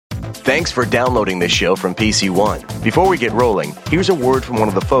Thanks for downloading this show from PC One. Before we get rolling, here's a word from one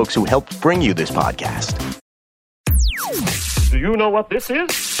of the folks who helped bring you this podcast. Do you know what this is?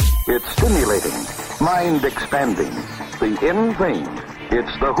 It's stimulating, mind-expanding, the in thing.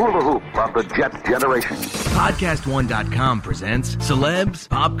 It's the hula hoop of the jet generation. Podcast1.com presents celebs,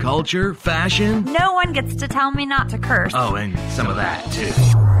 pop culture, fashion. No one gets to tell me not to curse. Oh, and some of that, too.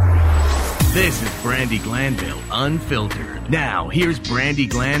 This is Brandi Glanville, Unfiltered. Now, here's Brandi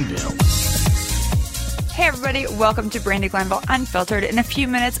Glanville. Hey everybody, welcome to Brandi Glanville Unfiltered. In a few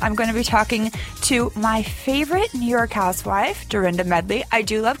minutes, I'm going to be talking to my favorite New York housewife, Dorinda Medley. I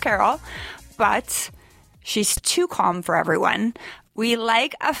do love Carol, but she's too calm for everyone. We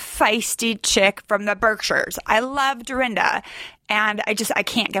like a feisty chick from the Berkshires. I love Dorinda, and I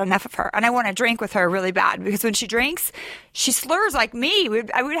can't get enough of her. And I want to drink with her really bad because when she drinks, she slurs like me. We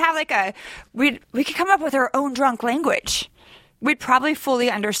could come up with our own drunk language. We'd probably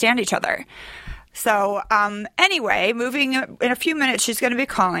fully understand each other. So anyway, moving in a few minutes, she's going to be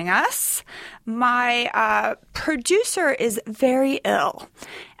calling us. My producer is very ill,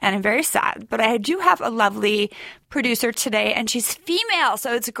 and I'm very sad. But I do have a lovely producer today, and she's female,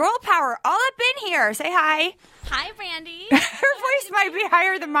 so it's girl power all up in here. Say hi. Hi, Brandi. Her voice might be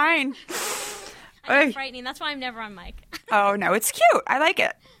higher than mine. I'm frightening. That's why I'm never on mic. Oh, no, it's cute. I like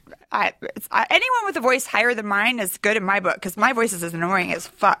it. Anyone with a voice higher than mine is good in my book, because my voice is as annoying as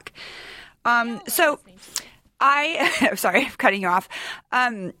fuck. Sorry, I'm cutting you off.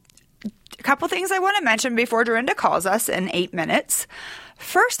 A couple things I want to mention before Dorinda calls us in 8 minutes.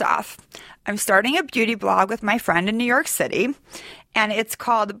 First off, I'm starting a beauty blog with my friend in New York City, and it's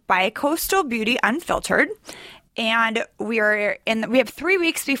called Bicoastal Beauty Unfiltered. And we have 3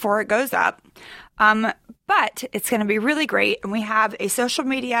 weeks before it goes up. But it's going to be really great. And we have a social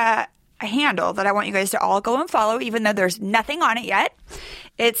media handle that I want you guys to all go and follow, even though there's nothing on it yet.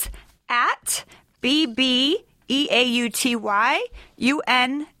 It's at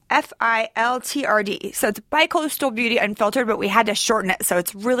BBEAUTYUNFILTRD. So it's Bicoastal Beauty Unfiltered, but we had to shorten it. So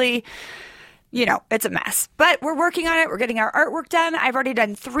it's really, it's a mess. But we're working on it. We're getting our artwork done. I've already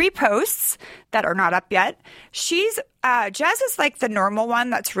done 3 posts that are not up yet. Jazz is like the normal one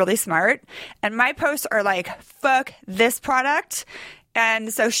that's really smart. And my posts are like, fuck this product.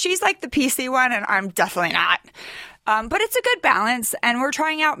 And so she's like the PC one, and I'm definitely not. But it's a good balance, and we're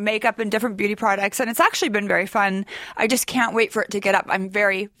trying out makeup and different beauty products, and it's actually been very fun. I just can't wait for it to get up. I'm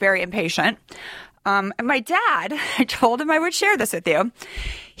very, very impatient. And my dad, I told him I would share this with you.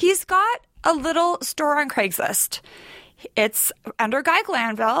 He's got a little store on Craigslist. It's under Guy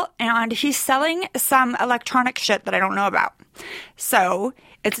Glanville, and he's selling some electronic shit that I don't know about. So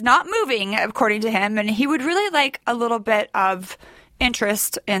it's not moving, according to him, and he would really like a little bit of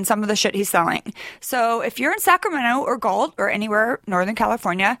interest in some of the shit he's selling. So if you're in Sacramento or Gold or anywhere Northern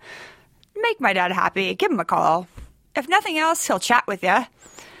California, make my dad happy. Give him a call. If nothing else, he'll chat with you.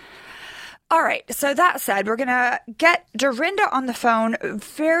 All right. So that said, we're going to get Dorinda on the phone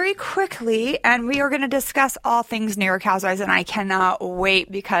very quickly, and we are going to discuss all things New York Housewives, and I cannot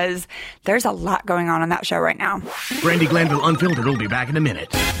wait because there's a lot going on that show right now. Brandi Glanville Unfiltered will be back in a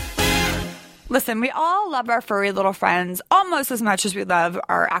minute. Listen, we all love our furry little friends almost as much as we love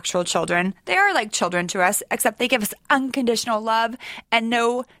our actual children. They are like children to us, except they give us unconditional love and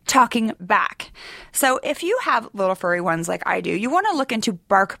no talking back. So if you have little furry ones like I do, you want to look into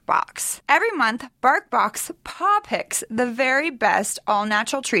BarkBox. Every month, BarkBox paw picks the very best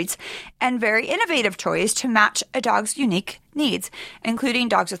all-natural treats and very innovative toys to match a dog's unique needs, including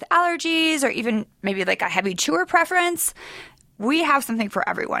dogs with allergies or even maybe like a heavy chewer preference. We have something for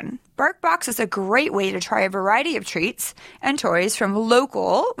everyone. BarkBox is a great way to try a variety of treats and toys from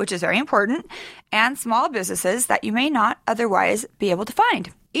local, which is very important, and small businesses that you may not otherwise be able to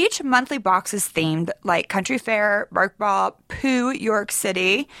find. Each monthly box is themed like Country Fair, Barkball, Pooh, York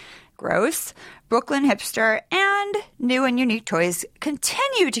City, gross, Brooklyn Hipster, and new and unique toys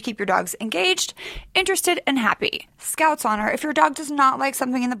continue to keep your dogs engaged, interested, and happy. Scout's Honor, if your dog does not like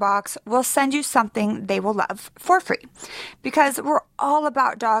something in the box, we'll send you something they will love for free because we're all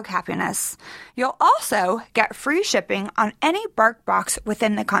about dog happiness. You'll also get free shipping on any BarkBox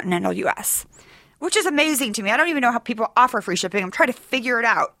within the continental U.S., which is amazing to me. I don't even know how people offer free shipping. I'm trying to figure it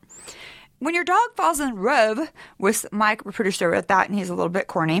out. When your dog falls in love with, my producer wrote that, and he's a little bit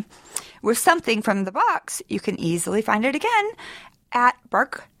corny, with something from the box, you can easily find it again at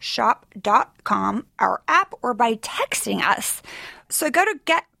barkshop.com, our app, or by texting us. So go to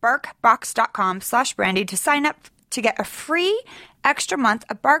getbarkbox.com/Brandi to sign up to get a free extra month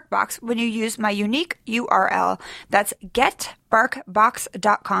of BarkBox when you use my unique URL. That's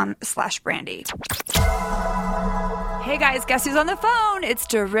getbarkbox.com/Brandi. Hey guys, guess who's on the phone? It's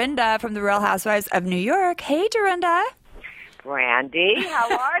Dorinda from the Real Housewives of New York. Hey, Dorinda. Brandi,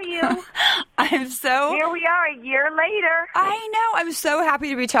 how are you? I'm so... Here we are a year later. I know. I'm so happy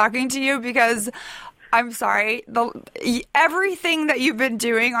to be talking to you because... I'm sorry. Everything that you've been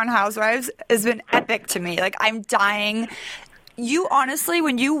doing on Housewives has been epic to me. Like, I'm dying. You honestly,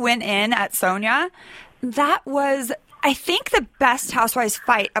 when you went in at Sonja, that was, I think, the best Housewives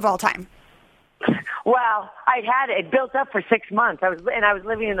fight of all time. Well, I'd had it built up for 6 months. I was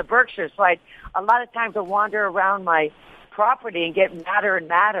living in the Berkshires, so I'd a lot of times to wander around my property and get madder and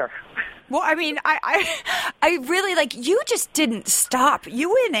madder. Well, I mean, I really, like, you just didn't stop.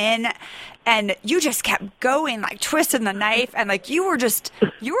 You went in and you just kept going, like, twisting the knife, and, like, you were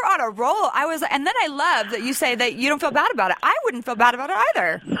on a roll. And then I love that you say that you don't feel bad about it. I wouldn't feel bad about it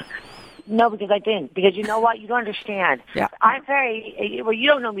either. No, because I didn't. Because you know what? You don't understand. Yeah. I'm well, you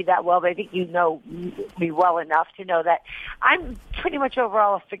don't know me that well, but I think you know me well enough to know that I'm pretty much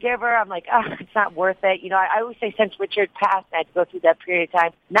overall a forgiver. I'm like, oh, it's not worth it. You know, I always say since Richard passed, I had to go through that period of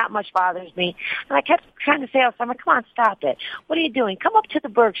time. Not much bothers me. And I kept trying to say all the time, like, come on, stop it. What are you doing? Come up to the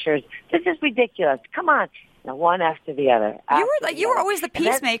Berkshires. This is ridiculous. Come on. Now, one after the other. You were always the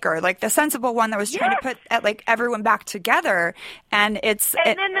peacemaker, like the sensible one that was trying to put everyone back together. And then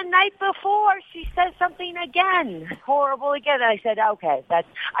the night before, she said something again, horrible again. And I said, okay,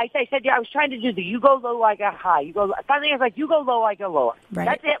 I said, yeah, I was trying to do the you go low, I go high. Finally, I was like, you go low, I go lower. Right.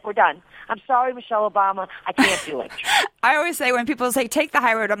 That's it. We're done. I'm sorry, Michelle Obama. I can't do it. I always say when people say take the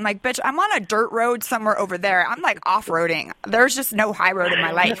high road, I'm like, bitch, I'm on a dirt road somewhere over there. I'm like off-roading. There's just no high road in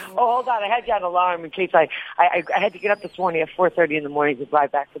my life. Oh, hold on. I had you on alarm in case I had to get up this morning at 4:30 in the morning to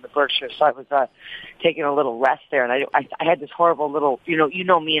drive back to the Berkshires, so I was taking a little rest there, and I had this horrible little, you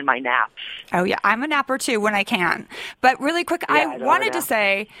know me and my naps. Oh yeah, I'm a napper too when I can. But really quick, I wanted to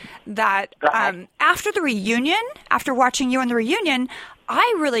say that after the reunion, after watching you on the reunion,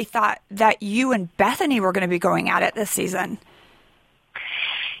 I really thought that you and Bethany were going to be going at it this season.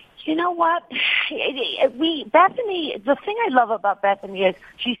 You know what? Bethany, the thing I love about Bethany is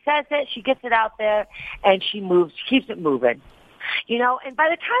she says it, she gets it out there, and she keeps it moving. You know, and by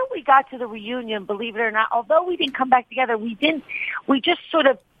the time we got to the reunion, believe it or not, although we didn't come back together, we just sort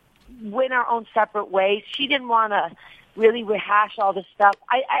of went our own separate ways. She didn't want to really rehash all this stuff.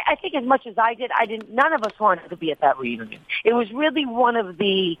 I think as much as I did, none of us wanted to be at that reunion. It was really one of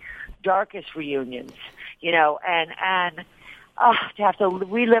the darkest reunions, you know, and to have to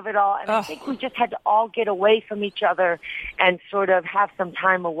relive it all. And I think we just had to all get away from each other and sort of have some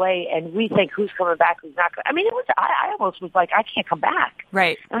time away and rethink who's coming back, who's not. I mean, I almost was like, I can't come back.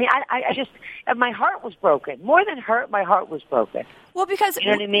 Right. I mean, I just, my heart was broken. More than hurt, my heart was broken. Well, because, you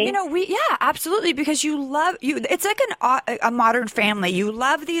know what I mean? You know, yeah, absolutely. Because you love, it's like a modern family. You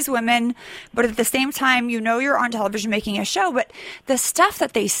love these women, but at the same time, you know, you're on television making a show, but the stuff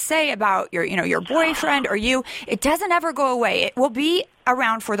that they say about your boyfriend or you, it doesn't ever go away. It will be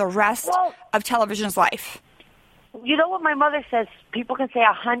around for the rest of television's life. You know what my mother says? People can say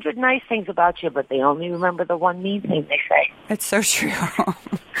 100 nice things about you, but they only remember the one mean thing they say. It's so true.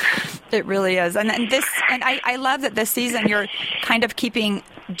 It really is. And I love that this season you're kind of keeping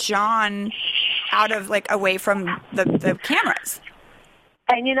John out of, like, away from the cameras.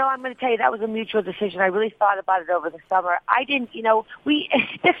 And, you know, I'm going to tell you, that was a mutual decision. I really thought about it over the summer. I didn't, you know,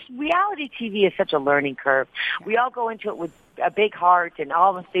 this reality TV is such a learning curve. We all go into it with a big heart and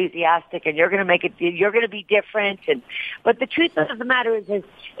all enthusiastic, and you're going to be different. But the truth of the matter is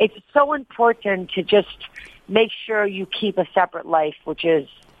it's so important to just make sure you keep a separate life, which is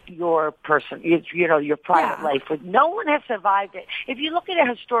your your private life. No one has survived it. If you look at it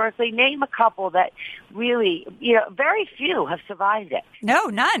historically, name a couple that really, very few have survived it. No,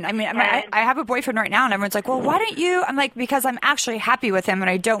 none. I mean, I have a boyfriend right now, and everyone's like, well, why don't you? I'm like, because I'm actually happy with him, and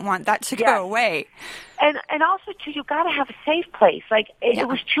I don't want that to go away. And also, too, you got to have a safe place. Like, it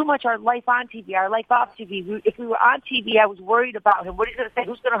was too much our life on TV, our life off TV. If we were on TV, I was worried about him. What is he going to say?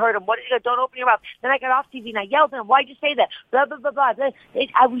 Who's going to hurt him? What is he going to don't open your mouth? Then I got off TV, and I yelled at him. Why'd you say that? Blah, blah, blah, blah.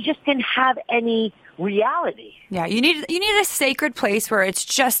 We just didn't have any reality. Yeah, you need a sacred place where it's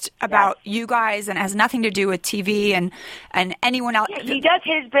just about you guys and has nothing to do with TV and anyone else. Yeah, he does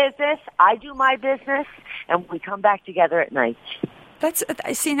his business. I do my business, and we come back together at night.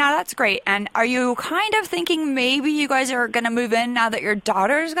 That's great. And are you kind of thinking maybe you guys are going to move in now that your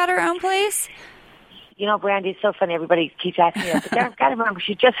daughter's got her own place? You know, Brandi, it's so funny. Everybody keeps asking me that. But I've got to remember,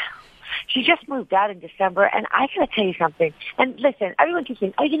 She just moved out in December, and I got to tell you something. And listen, everyone keeps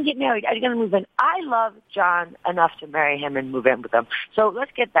saying, are you going to get married? Are you going to move in? I love John enough to marry him and move in with him. So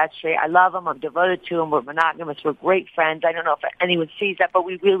let's get that straight. I love him. I'm devoted to him. We're monogamous. We're great friends. I don't know if anyone sees that, but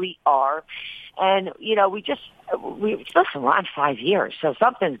we really are. And, you know, listen, we're on 5 years, so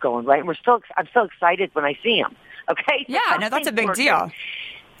something's going right. And I'm still excited when I see him. Okay? So yeah, no, that's a big deal.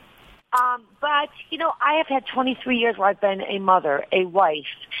 But, you know, I have had 23 years where I've been a mother, a wife,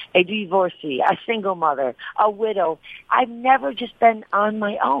 a divorcee, a single mother, a widow. I've never just been on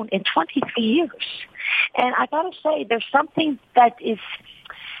my own in 23 years. And I got to say, there's something that is,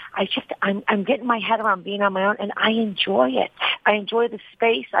 I'm getting my head around being on my own, and I enjoy it. I enjoy the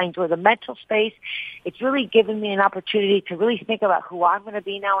space. I enjoy the mental space. It's really given me an opportunity to really think about who I'm going to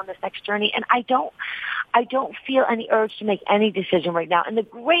be now in this next journey. And I don't feel any urge to make any decision right now. And the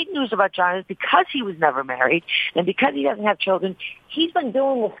great news about John is because he was never married and because he doesn't have children, he's been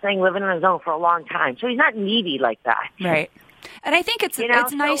doing this thing, living on his own for a long time. So he's not needy like that. Right. And I think it's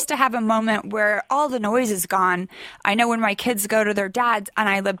nice to have a moment where all the noise is gone. I know when my kids go to their dads and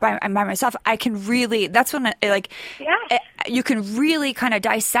I'm by myself, I can really, that's when you can really kind of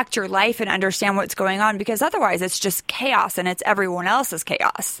dissect your life and understand what's going on, because otherwise it's just chaos and it's everyone else's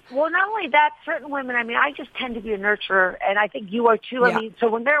chaos. Well, not only that, certain women, I mean, I just tend to be a nurturer, and I think you are too. I mean, so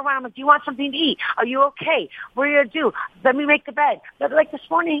when they're around, I'm like, do you want something to eat? Are you okay? What are you going to do? Let me make the bed. But like this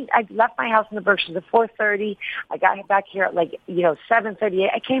morning, I left my house in the Berkshires at 4:30. I got back here at 7:38.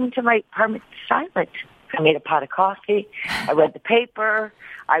 I came into my apartment silent. I made a pot of coffee. I read the paper.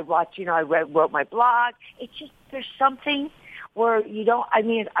 I watched, wrote my blog. It's just, there's something where you don't,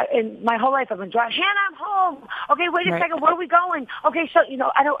 in my whole life I've been driving, Hannah, I'm home. Okay, wait a second, where are we going? Okay, so,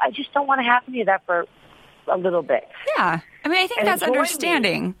 I just don't want to have any of that for a little bit. Yeah. I mean, I think that's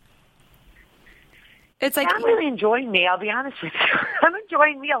understanding. It's like, I'm really enjoying me, I'll be honest with you. I'm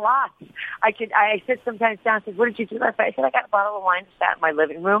enjoying me a lot. I sit sometimes down and say, what did you do last night? I said, I got a bottle of wine, sat in my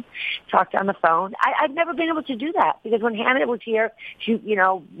living room, talked on the phone. I've never been able to do that because when Hannah was here,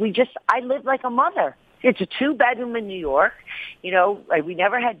 I lived like a mother. It's a 2-bedroom in New York. We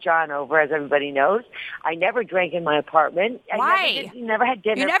never had John over, as everybody knows. I never drank in my apartment. Why? Never had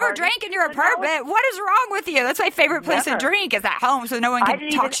dinner. You never drank in your apartment? What is wrong with you? That's my favorite place to drink is at home, so no one can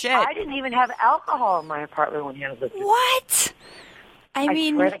talk shit. I didn't even have alcohol in my apartment when Hannah lived there. What? I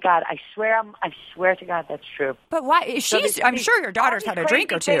swear to God. I swear to God that's true. But why? I'm sure your daughter's had a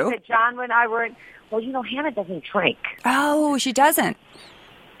drink or two. That John and I were in. Well, Hannah doesn't drink. Oh, she doesn't.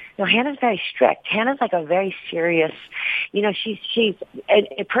 No, Hannah's very strict. Hannah's like a very serious, she's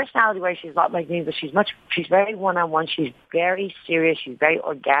a personality wise, she's not like me, but she's very one-on-one. She's very serious. She's very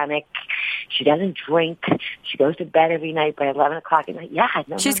organic. She doesn't drink. She goes to bed every night by 11 o'clock at night. Yeah,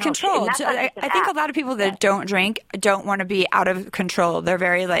 she's controlled. I think a lot of people that don't drink don't want to be out of control. They're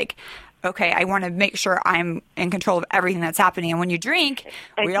very like, okay, I want to make sure I'm in control of everything that's happening. And when you drink,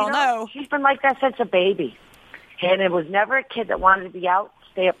 we all know. She's been like that since a baby. Hannah was never a kid that wanted to be out,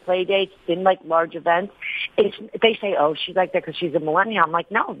 stay at play dates, didn't like large events. They say, oh, she's like that because she's a millennial. I'm like,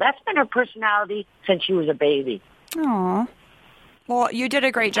 no, that's been her personality since she was a baby. Aw. Well, you did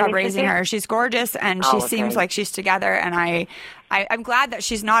a great job raising her. She's gorgeous, and she seems like she's together. And I'm glad that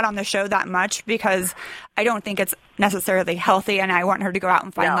she's not on the show that much because I don't think it's necessarily healthy, and I want her to go out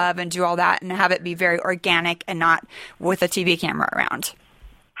and find love and do all that and have it be very organic and not with a TV camera around.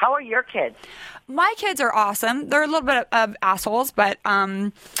 How are your kids? My kids are awesome. They're a little bit of assholes, but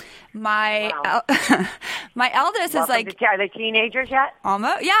my eldest is like... Are they teenagers yet?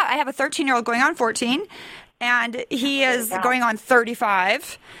 Almost. Yeah, I have a 13-year-old going on 14, and he is going on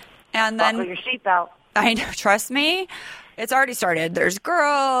 35. And then buckle your seatbelt. I know. Trust me. It's already started. There's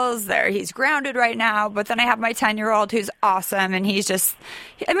girls there. He's grounded right now. But then I have my 10-year-old who's awesome. And he's just,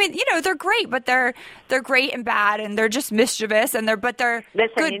 they're great, but they're great and bad. And they're just mischievous. And they're Listen,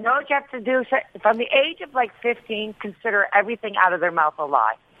 good. You know what you have to do? From the age of 15, consider everything out of their mouth a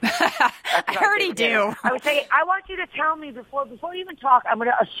lie. I already do. I would say, I want you to tell me before you even talk, I'm going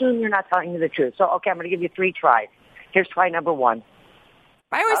to assume you're not telling me the truth. So, okay, I'm going to give you 3 tries. Here's try number 1.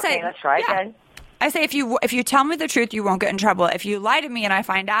 I always say, let's try again. I say if you tell me the truth, you won't get in trouble. If you lie to me and I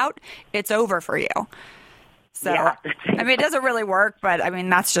find out, it's over for you. So, it doesn't really work, but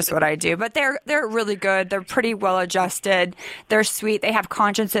that's just what I do. But they're really good. They're pretty well adjusted. They're sweet. They have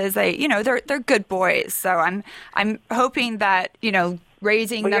consciences. They're good boys. So I'm hoping that,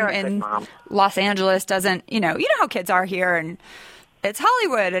 raising them in Los Angeles doesn't, you know how kids are here, and it's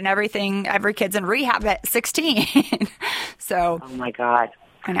Hollywood and everything. Every kid's in rehab at 16. So. Oh my God.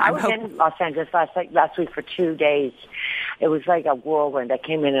 I was in Los Angeles last week for 2 days. It was like a whirlwind. I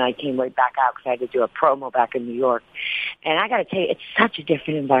came in and I came right back out because I had to do a promo back in New York. And I got to tell you, it's such a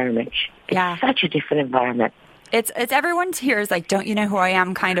different environment. It's such a different environment. It's everyone here is like, don't you know who I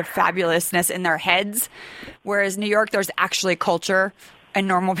am kind of fabulousness in their heads. Whereas New York, there's actually culture and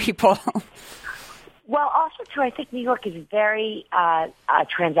normal people. Well, also, too, I think New York is very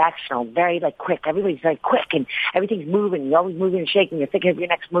transactional, very, like, quick. Everybody's very quick, and everything's moving. You're always moving and shaking. You're thinking of your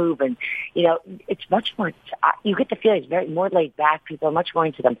next move. And, you know, it's much more, you get the feeling it's very more laid back. People are much more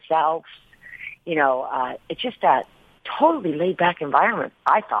into themselves. You know, it's just a totally laid back environment,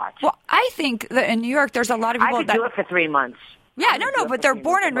 I thought. Well, I think that in New York, there's a lot of people I could do it for 3 months. Yeah, no, but they're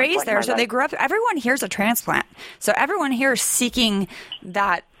born and raised there, so they grew up. Everyone here's a transplant. So everyone here is seeking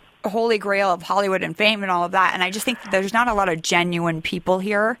that holy grail of Hollywood and fame and all of that. And I just think that there's not a lot of genuine people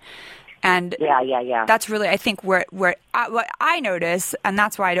here. And yeah. That's really, I think, what I notice, and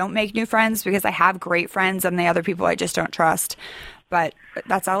that's why I don't make new friends, because I have great friends and the other people I just don't trust. But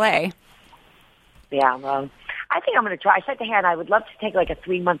that's LA. Yeah, well, I think I'm going to try. I said to Hannah, I would love to take like a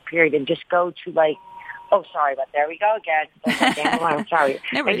 3-month period and just go to like, oh, sorry, but there we go again. I'm sorry.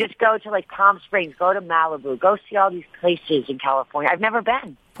 And just go to like Palm Springs, go to Malibu, go see all these places in California. I've never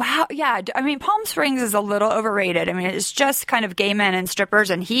been. Wow, yeah. I mean, Palm Springs is a little overrated. I mean, it's just kind of gay men and strippers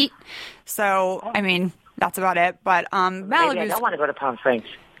and heat. So, I mean, that's about it. But Malibu. Maybe I don't want to go to Palm Springs.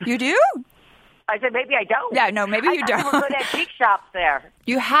 You do? I said maybe I don't. Yeah, no, maybe you don't. I thought there were good antique shops there.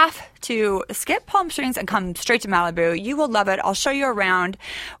 You have to skip Palm Springs and come straight to Malibu. You will love it. I'll show you around.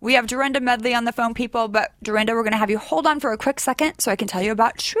 We have Dorinda Medley on the phone, people. But Dorinda, we're going to have you hold on for a quick second so I can tell you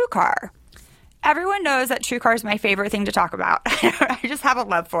about TrueCar. Everyone knows that TrueCar is my favorite thing to talk about. I just have a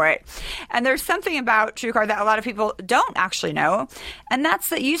love for it. And there's something about TrueCar that a lot of people don't actually know. And that's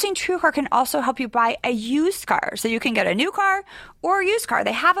that using TrueCar can also help you buy a used car. So you can get a new car or a used car.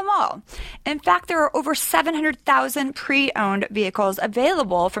 They have them all. In fact, there are over 700,000 pre-owned vehicles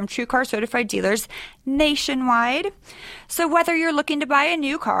available from TrueCar certified dealers nationwide. So whether you're looking to buy a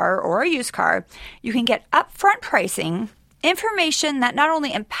new car or a used car, you can get upfront pricing, information that not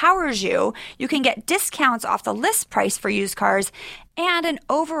only empowers you, you can get discounts off the list price for used cars, and an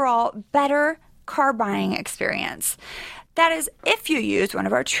overall better car buying experience. That is if you use one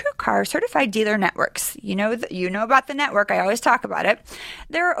of our TrueCar certified dealer networks. You know about the network. I always talk about it.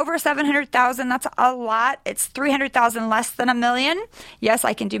 There are over 700,000. That's a lot. It's 300,000 less than a million. Yes,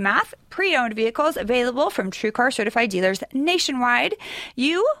 I can do math. Pre-owned vehicles available from TrueCar certified dealers nationwide.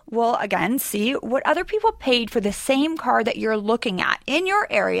 You will, again, see what other people paid for the same car that you're looking at in your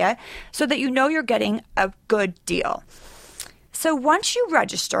area so that you know you're getting a good deal. So once you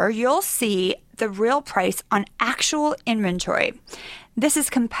register, you'll see the real price on actual inventory. This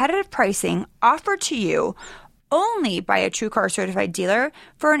is competitive pricing offered to you only by a TrueCar certified dealer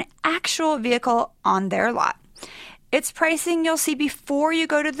for an actual vehicle on their lot. It's pricing you'll see before you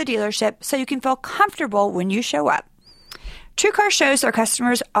go to the dealership so you can feel comfortable when you show up. TrueCar shows their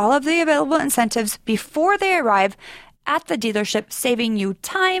customers all of the available incentives before they arrive at the dealership, saving you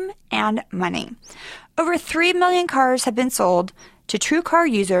time and money. Over 3 million cars have been sold to TrueCar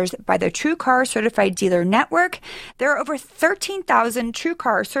users by the TrueCar Certified Dealer Network. There are over 13,000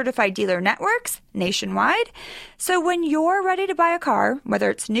 TrueCar Certified Dealer Networks nationwide. So when you're ready to buy a car, whether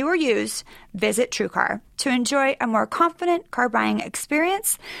it's new or used, visit TrueCar to enjoy a more confident car buying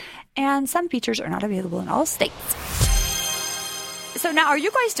experience. And some features are not available in all states. So now, are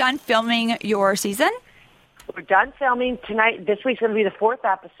you guys done filming your season? We're done filming tonight. This week's going to be the 4th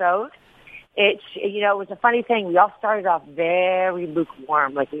episode. It's, you know, it was a funny thing. We all started off very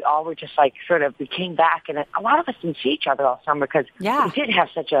lukewarm. Like, we all were just like, we came back, and a lot of us didn't see each other all summer because we did have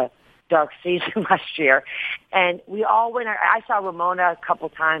such a dark season last year. And we all went. I saw Ramona a couple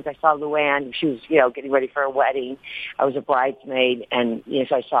times. I saw Luann. She was, getting ready for a wedding. I was a bridesmaid, and,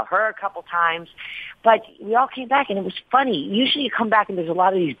 so I saw her a couple times. But we all came back, and it was funny. Usually you come back, and there's a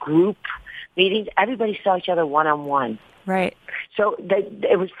lot of these group meetings. Everybody saw each other one-on-one. Right. So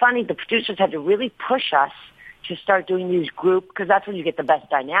it was funny. The producers had to really push us to start doing these group, because that's when you get the best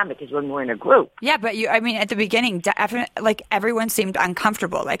dynamic, is when we're in a group. Yeah, but at the beginning, like, everyone seemed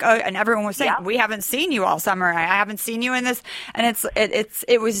uncomfortable. Like, and everyone was saying, we haven't seen you all summer. I haven't seen you in this. And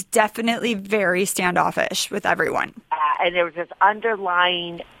it was definitely very standoffish with everyone. And there was this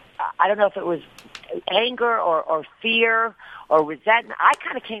underlying, I don't know if it was anger or fear or resentment. I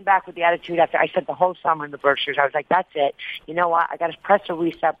kind of came back with the attitude after I spent the whole summer in the Berkshires. I was like, that's it. You know what? I got to press the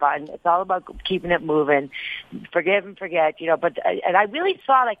reset button. It's all about keeping it moving. Forgive and forget, and I really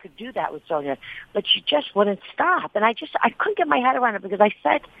thought I could do that with Sonja, but she just wouldn't stop. And I couldn't get my head around it, because I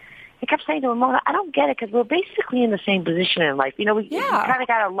said, I kept saying to Ramona, I don't get it because we're basically in the same position in life. We kind of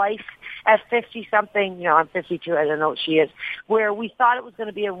got a life at 50-something. I'm 52. I don't know what she is. Where we thought it was going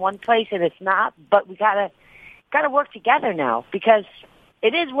to be in one place and it's not. But we gotta work together now because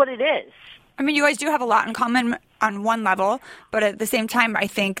it is what it is. I mean, you guys do have a lot in common on one level, but at the same time, I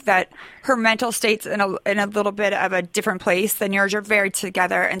think that her mental state's in a little bit of a different place than yours. You're very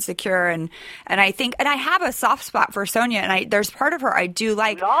together and secure, and I think, and I have a soft spot for Sonja, and there's part of her I do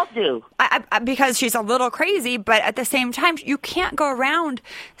like. We all do. Because she's a little crazy, but at the same time, you can't go around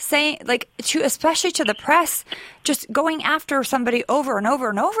saying, especially to the press, just going after somebody over and over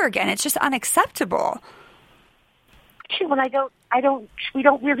and over again. It's just unacceptable. We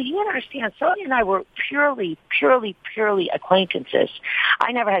don't really even understand. Sonja and I were purely acquaintances.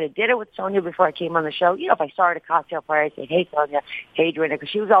 I never had a dinner with Sonja before I came on the show. If I saw her at a cocktail party, I'd say, hey, Sonja, hey, Dorinda, because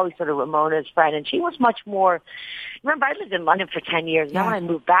she was always sort of Ramona's friend, and she was much more. Remember, I lived in London for 10 years. Now when I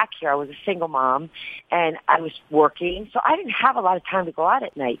moved back here, I was a single mom, and I was working, so I didn't have a lot of time to go out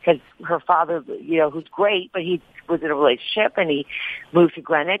at night because her father, who's great, but he was in a relationship, and he moved to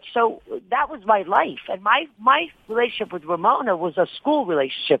Greenwich. So that was my life, and my relationship with Ramona was a school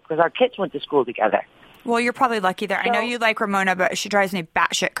relationship because our kids went to school together. Well, you're probably lucky there. I know you like Ramona, but she drives me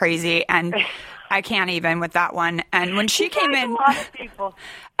batshit crazy, and I can't even with that one. And when she came in, a lot of people.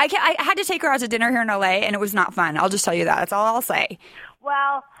 I had to take her out to dinner here in LA, and it was not fun. I'll just tell you that. That's all I'll say.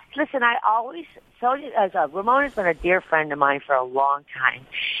 Well, listen, Ramona's been a dear friend of mine for a long time.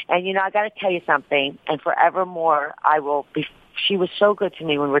 And, I got to tell you something, and forevermore, I will be. She was so good to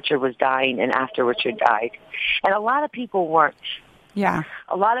me when Richard was dying and after Richard died. And a lot of people weren't. Yeah.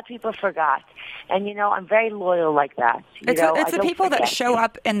 A lot of people forgot. And, I'm very loyal like that. It's the people that show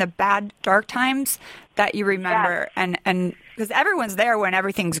up in the bad, dark times that you remember. Yes. And because everyone's there when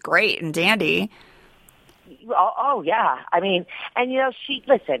everything's great and dandy. Oh, yeah. I mean, and,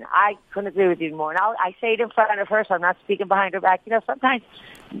 listen, I couldn't agree with you more. And I say it in front of her, so I'm not speaking behind her back. Sometimes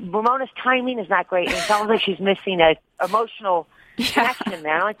Ramona's timing is not great. And it sounds like she's missing an emotional connection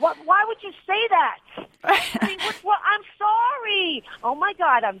there. I'm like, what? Why would you say that? I mean, I'm sorry. Oh, my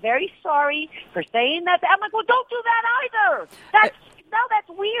God, I'm very sorry for saying that. I'm like, well, don't do that either. That's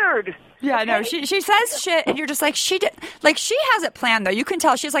weird. Yeah, no, she says shit, and you're just like, she has it planned, though. You can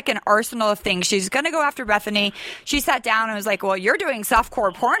tell she's like an arsenal of things. She's going to go after Bethany. She sat down and was like, well, you're doing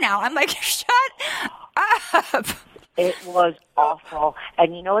softcore porn now. I'm like, shut up. It was awful.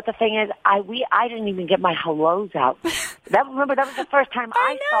 And you know what the thing is? I didn't even get my hellos out. That was the first time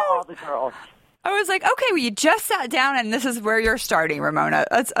I saw all the girls. I was like, okay, well, you just sat down, and this is where you're starting, Ramona.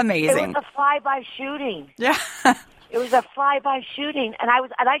 That's amazing. It was a fly-by shooting. Yeah. It was a fly-by shooting, and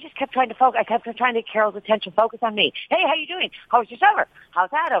I just kept trying to focus. I kept trying to get Carol's attention, focus on me. Hey, how you doing? How was your summer? How's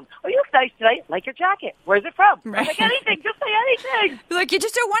Adam? Oh, you look nice today. Like your jacket. Where's it from? Right. Like anything. Just say anything. Like, you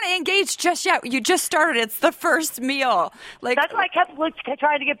just don't want to engage just yet. You just started. It's the first meal. Like, that's why I kept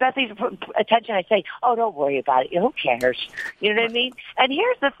trying to get Bethany's attention. I say, oh, don't worry about it. Who cares? You know what I mean? And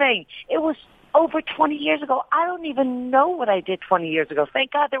here's the thing. It was over 20 years ago. I don't even know what I did 20 years ago.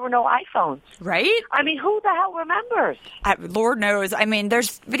 Thank God there were no iPhones. Right? I mean, who the hell remembers? Lord knows. I mean,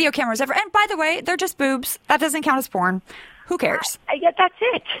 there's video cameras everywhere. And by the way, they're just boobs. That doesn't count as porn. Who cares? Yeah, that's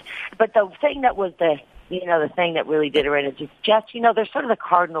it. But the thing that was the thing that really did her in is just, there's sort of the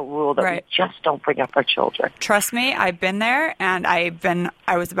cardinal rule that we just don't bring up our children. Trust me, I've been there, and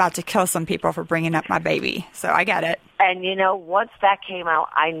I was about to kill some people for bringing up my baby. So I get it. And, once that came out,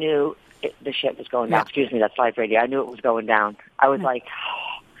 I knew the shit was going down. Yeah. Excuse me, that's live radio. I knew it was going down. I was like,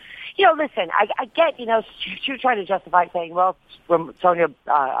 listen, I get, she was trying to justify saying, well, Sonja,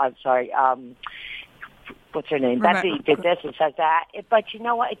 I'm sorry, what's her name? Betsy did this and said that. But you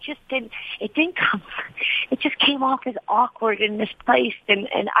know what? It just came off as awkward and misplaced, and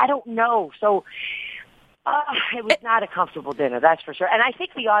I don't know. So it was not a comfortable dinner, that's for sure. And I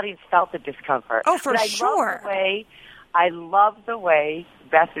think the audience felt the discomfort. Oh, for sure. I love the way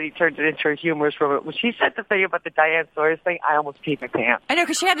Bethany turned it into a humorous moment. When she said the thing about the Diane Sawyer thing, I almost peed my pants. I know,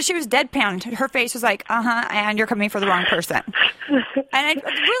 because she was deadpan. Her face was like, and you're coming for the wrong person. And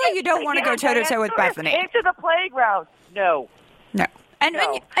really, you don't want to go toe-to-toe with Bethany. Into the playground. No. But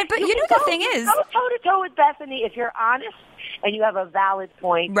the thing is, go toe-to-toe with Bethany if you're honest and you have a valid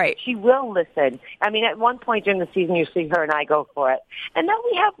point. Right. She will listen. I mean, at one point during the season, you see her and I go for it. And then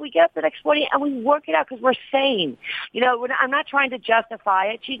we get up the next morning and we work it out because we're sane. I'm not trying to justify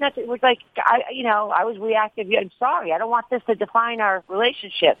it. She's not, it was like, I was reactive. I'm sorry. I don't want this to define our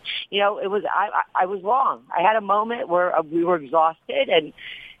relationship. It was, I was wrong. I had a moment where we were exhausted and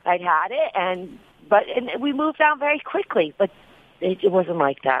I'd had it and we moved on very quickly, but it wasn't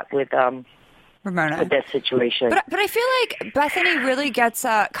like that with Ramona with this situation. But I feel like Bethany really gets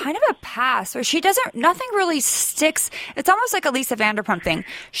kind of a pass, or nothing really sticks. It's almost like a Lisa Vanderpump thing.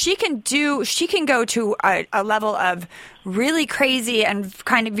 She can go to a level of really crazy and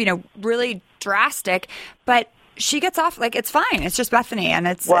kind of, really drastic, but she gets off, like, it's fine. It's just Bethany, and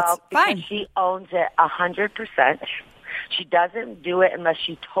it's fine. She owns it 100%. She doesn't do it unless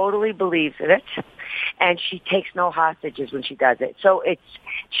she totally believes in it, and she takes no hostages when she does it. So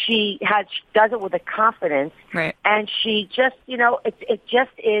she does it with a confidence, right? And she just, it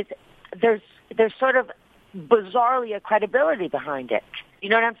just is. There's sort of bizarrely a credibility behind it. You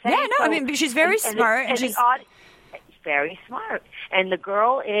know what I'm saying? Yeah, no, I mean, she's very smart, and she's very smart, and the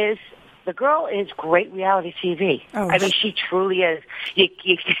girl is great reality TV. Oh, I mean, she truly is.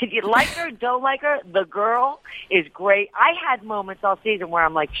 You like her, don't like her, the girl is great. I had moments all season where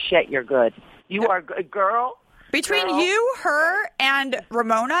I'm like, shit, you're good. You are a girl. Between you, her, and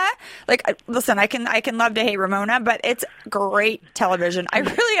Ramona, like, listen, I can love to hate Ramona, but it's great television. I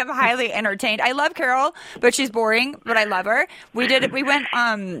really am highly entertained. I love Carol, but she's boring, but I love her. We went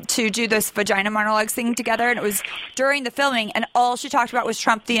to do this vagina monologues thing together, and it was during the filming, and all she talked about was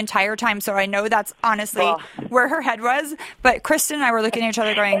Trump the entire time, so I know that's honestly where her head was. But Kristen and I were looking at each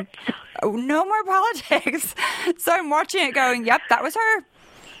other going, oh, no more politics. So I'm watching it going, yep, that was her.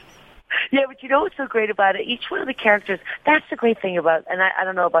 Yeah, but you know what's so great about it? Each one of the characters, that's the great thing about, and I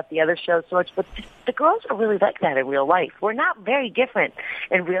don't know about the other shows so much, but the girls are really like that in real life. We're not very different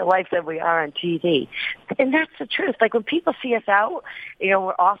in real life than we are on TV. And that's the truth. Like, when people see us out,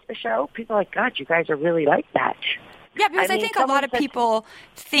 we're off the show, people are like, God, you guys are really like that. Yeah, because I think a lot of people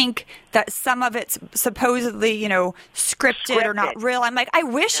think that some of it's supposedly, scripted or not real. I'm like, I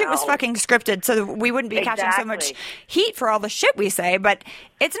wish it was fucking scripted so that we wouldn't be catching so much heat for all the shit we say, but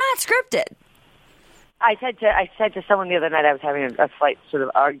it's not scripted. I said to someone the other night, I was having a slight sort of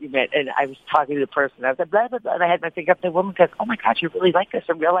argument, and I was talking to the person. I was like, blah, blah, blah, and I had my finger up. The woman goes, oh, my God, you really like this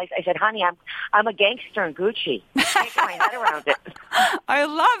in real life? I said, honey, I'm a gangster in Gucci. I can't get my head around it. I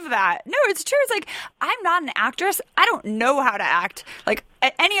love that. No, it's true. It's like, I'm not an actress. I don't know how to act like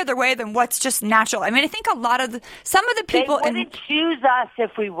any other way than what's just natural. I mean, I think some of the people... They wouldn't choose us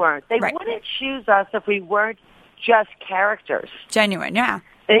if we weren't. They wouldn't choose us if we weren't just characters. Genuine, yeah.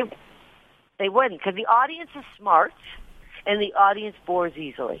 They wouldn't, because the audience is smart, and the audience bores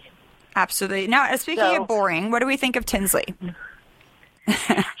easily. Absolutely. Now, speaking of boring, what do we think of Tinsley?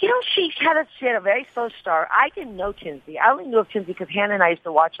 She had a very slow start. I didn't know Tinsley. I only knew of Tinsley because Hannah and I used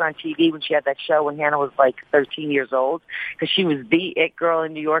to watch her on TV when she had that show when Hannah was like 13 years old, because she was the it girl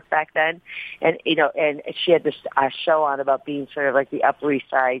in New York back then. And, and she had this show on about being sort of like the Upper East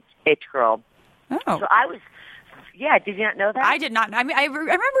Side it girl. Oh. So I was... Yeah, did you not know that? I did not. I mean, I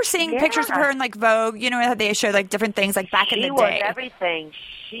remember seeing pictures of her in like Vogue. How they showed like different things like back in the day. She was everything.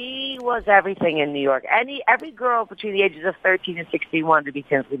 She was everything in New York. Every girl between the ages of 13 and 16 wanted to be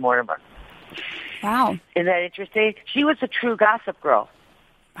Tinsley Mortimer. Wow. Isn't that interesting? She was a true gossip girl.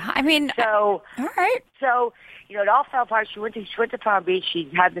 I mean, all right. So, it all fell apart. She went to Palm Beach. She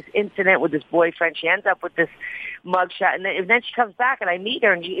had this incident with this boyfriend. She ends up with this mugshot, and then she comes back, and I meet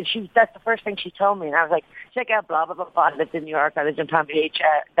her, and that's the first thing she told me. And I was like, check out blah, blah, blah, blah. I lived in New York. I lived in Palm Beach.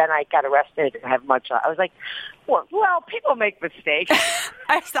 Then I got arrested and have mugshot. I was like, well, people make mistakes.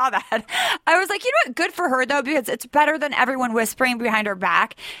 I saw that. I was like, what? Good for her, though, because it's better than everyone whispering behind her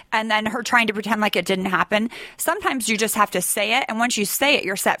back and then her trying to pretend like it didn't happen. Sometimes you just have to say it, and once you say it,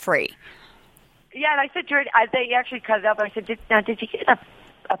 you're set free. Yeah, and I said to her, they actually cut it up. I said, did you get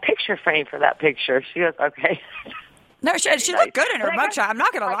a picture frame for that picture? She goes, okay. No, she looked good in her mugshot. I'm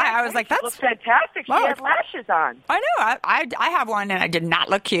not going to lie. I was like, that's looks fantastic. She had lashes on. I know. I have one, and I did not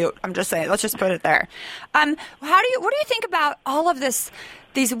look cute. I'm just saying. Let's just put it there. What do you think about all of this?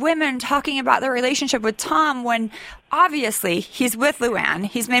 These women talking about their relationship with Tom when obviously he's with Luann.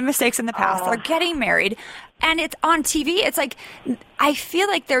 He's made mistakes in the past. They're getting married, and it's on TV. It's like I feel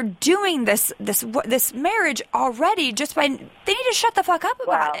like they're doing this marriage already just by they need to shut the fuck up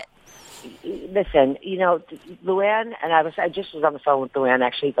about it. Listen, Luann and I just was on the phone with Luann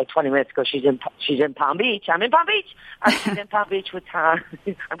actually like 20 minutes ago. She's in Palm Beach. I'm in Palm Beach. She's in Palm Beach with Tom.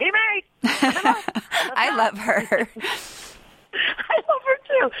 I'm getting married. I love her. I love her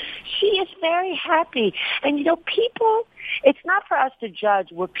too. She is very happy. And people, it's not for us to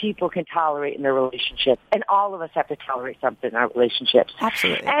judge what people can tolerate in their relationship. And all of us have to tolerate something in our relationships.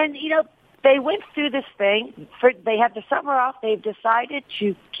 Absolutely. And they went through this thing. They had the summer off. They've decided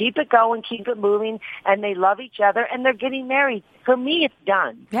to keep it going, keep it moving, and they love each other, and they're getting married. For me, it's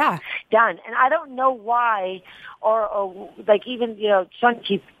done. Yeah. Done. And I don't know why, or like even, Sonja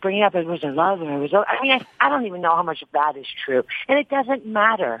keeps bringing up, it was a lover. I mean, I don't even know how much of that is true. And it doesn't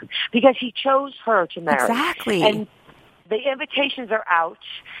matter because he chose her to marry. Exactly. And the invitations are out.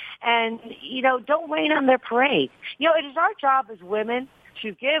 And, don't rain on their parade. It is our job as women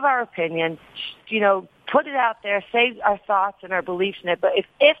to give our opinion, put it out there, say our thoughts and our beliefs in it. But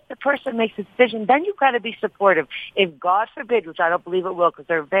if the person makes a decision, then you've got to be supportive. If God forbid, which I don't believe it will because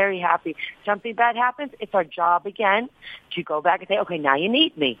they're very happy, something bad happens, it's our job again to go back and say, okay, now you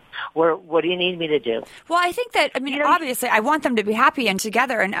need me. What do you need me to do? Well, I think that, obviously I want them to be happy and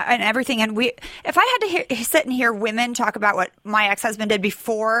together and everything. And if I had to sit and hear women talk about what my ex-husband did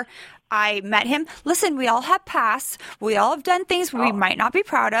before I met him. Listen, we all have pasts. We all have done things we might not be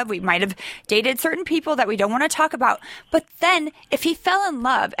proud of. We might have dated certain people that we don't want to talk about. But then if he fell in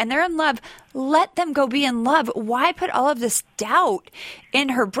love and they're in love, let them go be in love. Why put all of this doubt in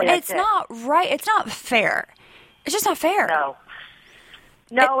her brain? It's not right. It's not fair. It's just not fair.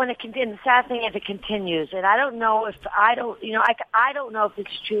 No, and the sad thing is it continues. And I don't know if I don't know if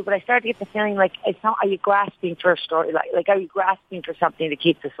it's true, but I started to get the feeling like are you grasping for a story? Like are you grasping for something to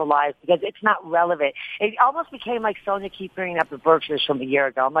keep this alive? Because it's not relevant. It almost became like Sonja keep bringing up the Berkshires from a year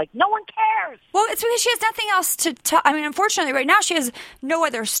ago. I'm like, no one cares. Well, it's because she has nothing else to tell. I mean, unfortunately, right now she has no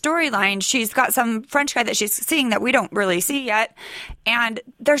other storyline. She's got some French guy that she's seeing that we don't really see yet. And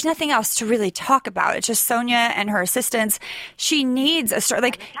there's nothing else to really talk about. It's just Sonja and her assistants. She needs a story.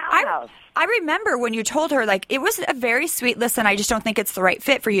 Like, I remember when you told her, like, it was a very sweet, listen, I just don't think it's the right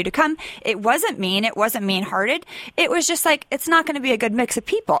fit for you to come. It wasn't mean. It wasn't mean-hearted. It was just like, it's not going to be a good mix of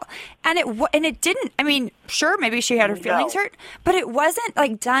people. And it didn't, I mean, sure, maybe she had her feelings hurt, but it wasn't,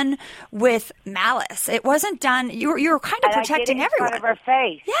 like, done with malice. It wasn't done, you were kind of protecting everyone. In front of her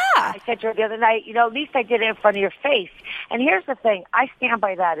face. Yeah. I said to her the other night, at least I did it in front of your face. And here's the thing, I stand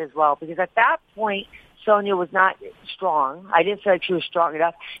by that as well, because at that point, Sonja was not strong. I didn't feel like she was strong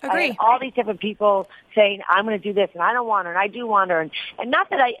enough. Agree. I had all these different people saying, I'm going to do this, and I don't want her, and I do want her. And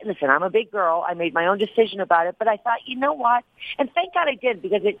not that listen, I'm a big girl. I made my own decision about it, but I thought, you know what? And thank God I did,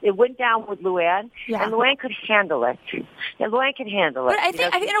 because it went down with Luann, and Luann could handle it. And Luann could handle it. But I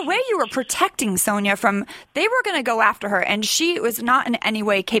think, in a way, you were protecting Sonja from, they were going to go after her, and she was not in any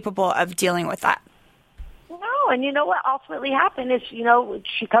way capable of dealing with that. No, and you know what ultimately happened is,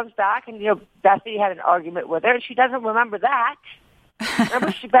 she comes back and, Bethany had an argument with her, and she doesn't remember that.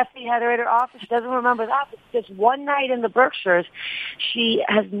 Remember, Bethany had her at her office. She doesn't remember that. But just one night in the Berkshires, she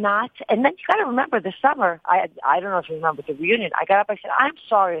has not. And then you got to remember the summer. I don't know if you remember the reunion. I got up. I said, I'm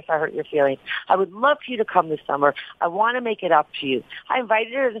sorry if I hurt your feelings. I would love for you to come this summer. I want to make it up to you. I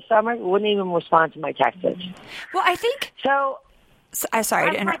invited her this summer. Wouldn't even respond to my texts. Well, I think so.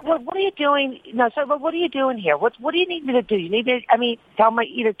 Sorry. I'm like, what are you doing? No, so but what are you doing here? What do you need me to do? You need me to, tell me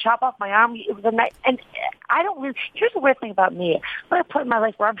either chop off my arm. It was a night, and I don't really. Here's the weird thing about me. I'm at a point in my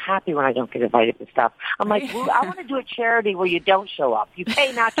life where I'm happy when I don't get invited to stuff. I'm like, well, I want to do a charity where you don't show up. You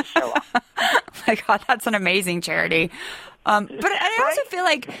pay not to show up. Oh my God, that's an amazing charity. But I also feel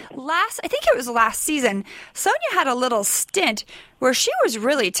like I think it was last season, Sonja had a little stint where she was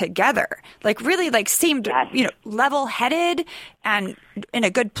really together, really seemed, level-headed and in a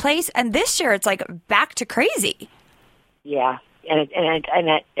good place. And this year it's like back to crazy. Yeah. And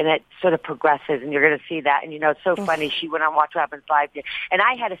it sort of progresses, and you're going to see that. And it's so funny. She went on Watch What Happens Live, and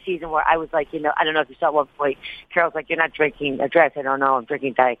I had a season where I was like, I don't know if you saw at one point. Carol's like, "You're not drinking a dress." I don't know. I'm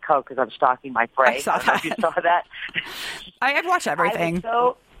drinking Diet Coke because I'm stalking my prey. I saw that. I don't know if you saw that. I've watched everything.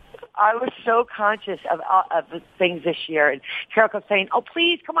 I was so conscious of the things this year, and Carol kept saying, "Oh,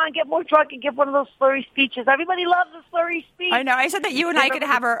 please, come on, get more drunk and give one of those slurry speeches. Everybody loves a slurry speech." I know. I said that you and I could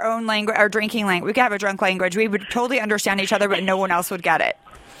have our own language, our drinking language. We could have a drunk language. We would totally understand each other, but no one else would get it.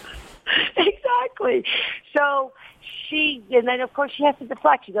 Exactly. So and then of course she has to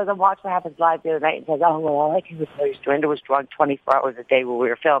deflect. She goes and Watch What Happens Live the other night and says, "Oh, well, all I can tell you is Dorinda was drunk 24 hours a day while we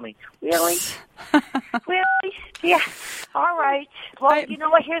were filming." Really? Really? Yeah. All right. Well, you know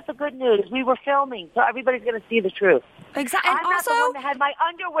what? Here's the good news. We were filming, so everybody's going to see the truth. Exactly. I'm not the one that had my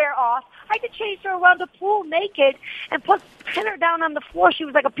underwear off. I had to chase her around the pool naked and pin her down on the floor. She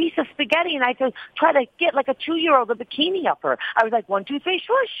was like a piece of spaghetti, and I had to try to get like a 2-year-old a bikini up her. I was like, 1, 2, 3,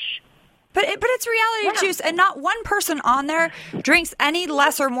 swoosh. But it's reality juice, and not one person on there drinks any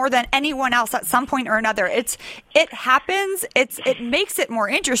less or more than anyone else at some point or another. It happens. It makes it more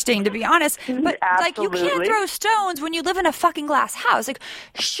interesting, to be honest. But like, you can't throw stones when you live in a fucking glass house. Like,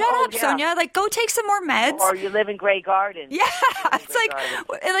 shut up, Sonja. Like, go take some more meds. Or you live in Grey Gardens. Yeah, it's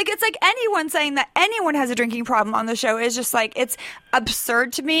like anyone saying that anyone has a drinking problem on the show is just like, it's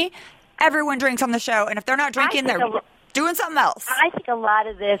absurd to me. Everyone drinks on the show, and if they're not drinking, they're doing something else. I think a lot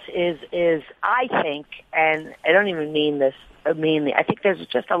of this is I think, and I don't even mean this meanly, I think there's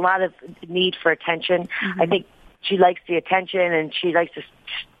just a lot of need for attention. I think she likes the attention, and she likes to,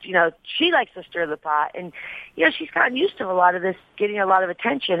 she likes to stir the pot. And, she's gotten used to a lot of this, getting a lot of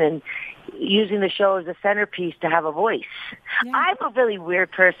attention and using the show as a centerpiece to have a voice. Yeah. I'm a really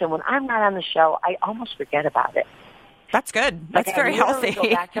weird person. When I'm not on the show, I almost forget about it. That's good. That's very healthy. I go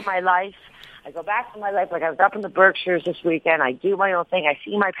back to my life. Like, I was up in the Berkshires this weekend. I do my own thing. I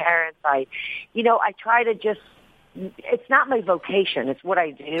see my parents. I try to just, it's not my vocation. It's what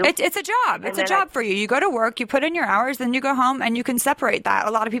I do. It's a job. It's a job for you. You go to work, you put in your hours, then you go home, and you can separate that.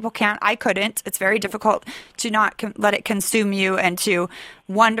 A lot of people can't. I couldn't. It's very difficult to not let it consume you and to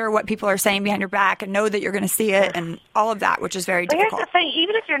wonder what people are saying behind your back and know that you're going to see it and all of that, which is very difficult. Here's the thing.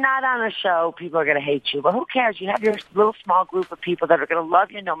 Even if you're not on a show, people are going to hate you. But who cares? You have your little small group of people that are going to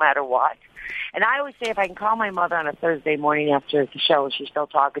love you no matter what. And I always say, if I can call my mother on a Thursday morning after the show and she's still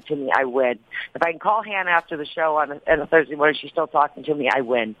talking to me, I win. If I can call Hannah after the show on a Thursday morning and she's still talking to me, I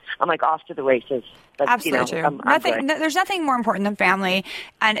win. I'm like off to the races. But, absolutely true. There's nothing more important than family,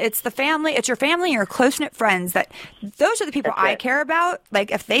 and it's your family, your close-knit friends. Those are the people I care about.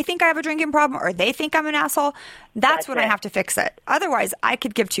 Like, if they think I have a drinking problem or they think I'm an asshole, that's when I have to fix it. Otherwise, I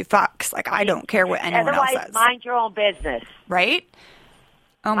could give two fucks. Like, I don't care what anyone else says. Mind your own business. Right?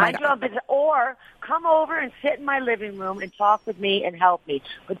 Oh my God. Or come over and sit in my living room and talk with me and help me.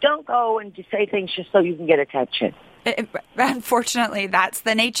 But don't go and just say things just so you can get attention. Unfortunately, that's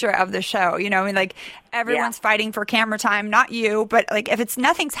the nature of the show. Everyone's fighting for camera time, not you, but like, if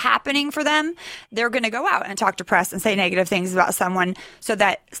nothing's happening for them, they're going to go out and talk to press and say negative things about someone so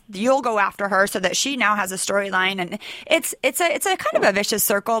that you'll go after her so that she now has a storyline. And it's a kind of a vicious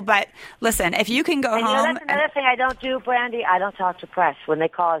circle. But listen, if you can go home. That's another thing I don't do, Brandi. I don't talk to press. When they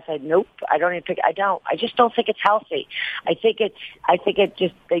call, I say, nope, I don't even I don't. I just don't think it's healthy. I think it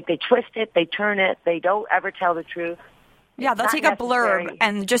just, they twist it, they turn it, they don't ever tell the truth. Yeah, they'll take a blurb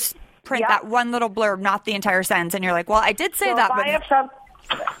and just print that one little blurb, not the entire sentence, and you're like, well, I did say that.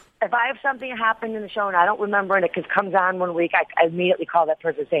 If I have something happen in the show and I don't remember it because it comes on one week, I immediately call that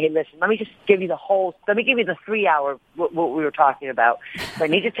person and say, hey, listen, let me give you the 3 hour what we were talking about. So I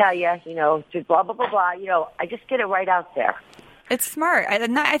need to tell you, to blah, blah, blah, blah. I just get it right out there. It's smart.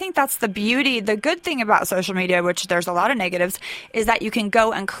 I think that's the beauty. The good thing about social media, which there's a lot of negatives, is that you can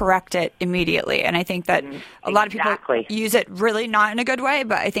go and correct it immediately. And I think that a lot of people use it really not in a good way.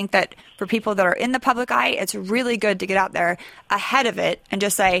 But I think that for people that are in the public eye, it's really good to get out there ahead of it and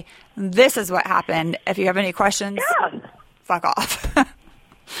just say, this is what happened. If you have any questions, fuck off.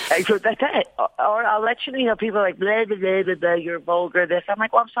 So that's it. Or I'll let you know, people are like, blah, blah, blah, blah, blah, you're vulgar, this. I'm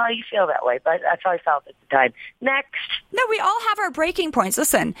like, well, I'm sorry you feel that way, but that's how I felt at the time. Next. No, we all have our breaking points.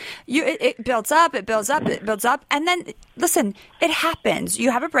 Listen, it builds up, it builds up, it builds up. And then, listen, it happens.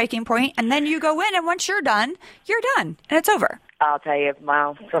 You have a breaking point, and then you go in, and once you're done, and it's over. I'll tell you,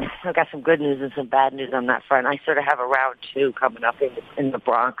 Miles, I've got some good news and some bad news on that front. I sort of have a round 2 coming up in the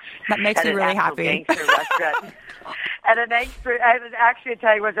Bronx. That makes me really happy. Restaurant. And actually, I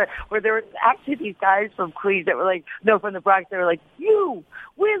tell you, where there were actually these guys from Queens that were like, no, from the Bronx, they were like,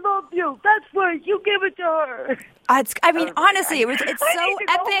 we love you. That's right. You give it to her. Honestly, it's so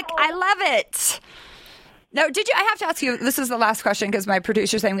epic. I love it. No, I have to ask you, this is the last question because my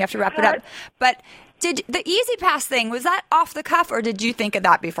producer's saying we have to wrap it up. But did the Easy Pass thing, was that off the cuff or did you think of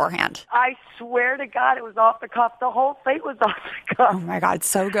that beforehand? I swear to God, it was off the cuff. The whole thing was off the cuff. Oh my God,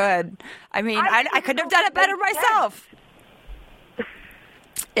 so good. I mean, I couldn't have done it better myself.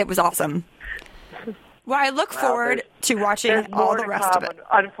 It was awesome. Well, I look forward to watching all the rest of it.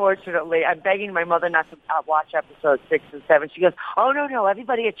 Unfortunately, I'm begging my mother not to watch episodes 6 and 7. She goes, oh, no,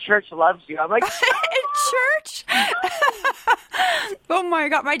 everybody at church loves you. I'm like, at church? Oh, my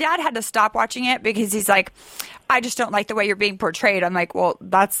God. My dad had to stop watching it because he's like, I just don't like the way you're being portrayed. I'm like, well,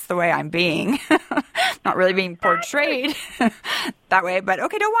 that's the way I'm being. Not really being portrayed that way, but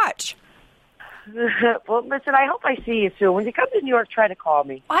okay, don't watch. Well, listen, I hope I see you soon. When you come to New York, try to call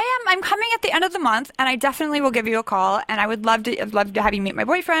me. I'm coming at the end of the month, and I definitely will give you a call, and I'd love to have you meet my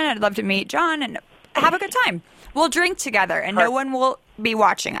boyfriend. I'd love to meet John and have a good time. We'll drink together, and no one will be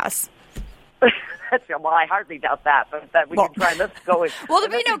watching us. Well, I hardly doubt that, but that we can try. Let's go. Well, there'll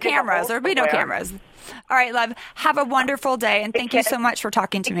be no cameras. There'll be no cameras. All right, love. Have a wonderful day, and thank you so much for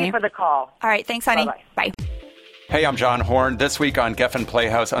talking to me. Thank you for the call. All right, thanks, honey. Bye-bye. Bye. Hey, I'm John Horn. This week on Geffen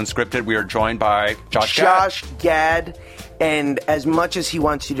Playhouse Unscripted, we are joined by Josh Gad. And as much as he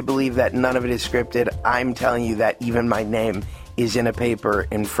wants you to believe that none of it is scripted, I'm telling you that even my name is in a paper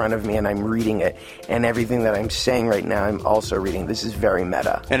in front of me and I'm reading it. And everything that I'm saying right now, I'm also reading. This is very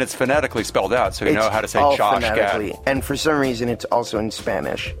meta. And it's phonetically spelled out, so you know how to say Josh Gad. And for some reason, it's also in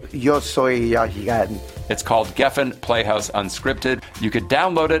Spanish. Yo soy Gad. It's called Geffen Playhouse Unscripted. You could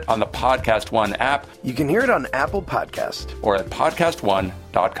download it on the Podcast One app. You can hear it on Apple Podcast. Or at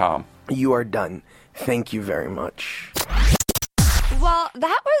podcastone.com. You are done. Thank you very much. Well,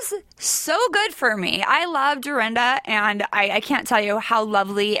 that was so good for me. I love Dorinda, and I can't tell you how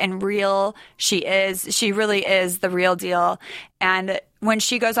lovely and real she is. She really is the real deal. And when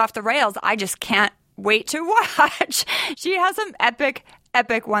she goes off the rails, I just can't wait to watch. She has some epic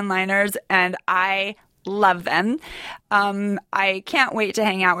one-liners, and I love them. I can't wait to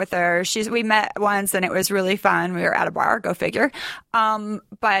hang out with her. We met once, and it was really fun. We were at a bar, go figure.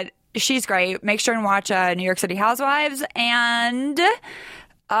 But she's great. Make sure and watch New York City Housewives. And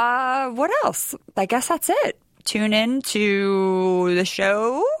what else? I guess that's it. Tune in to the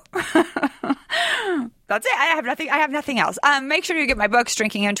show. That's it. I have nothing else. Make sure you get my books,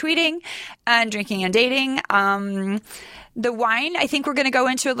 Drinking and Tweeting and Drinking and Dating. The wine, I think we're going to go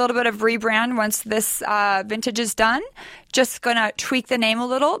into a little bit of rebrand once this vintage is done. Just going to tweak the name a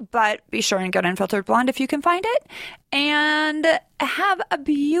little, but be sure and get Unfiltered Blonde if you can find it. And have a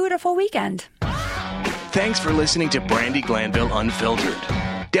beautiful weekend. Thanks for listening to Brandi Glanville Unfiltered.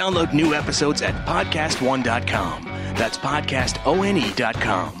 Download new episodes at podcastone.com. That's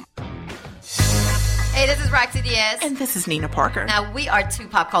podcastone.com. Hey, this is Roxy Diaz. And this is Nina Parker. Now, we are two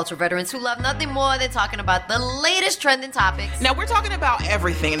pop culture veterans who love nothing more than talking about the latest trending topics. Now, we're talking about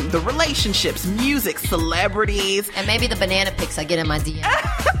everything. The relationships, music, celebrities. And maybe the banana pics I get in my DM.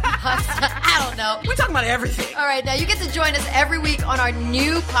 I don't know. We're talking about everything. All right, now you get to join us every week on our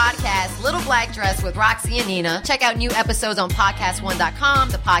new podcast, Little Black Dress with Roxy and Nina. Check out new episodes on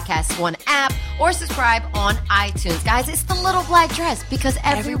podcastone.com, the Podcast One app, or subscribe on iTunes. Guys, it's the Little Black Dress because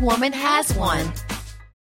every woman has one.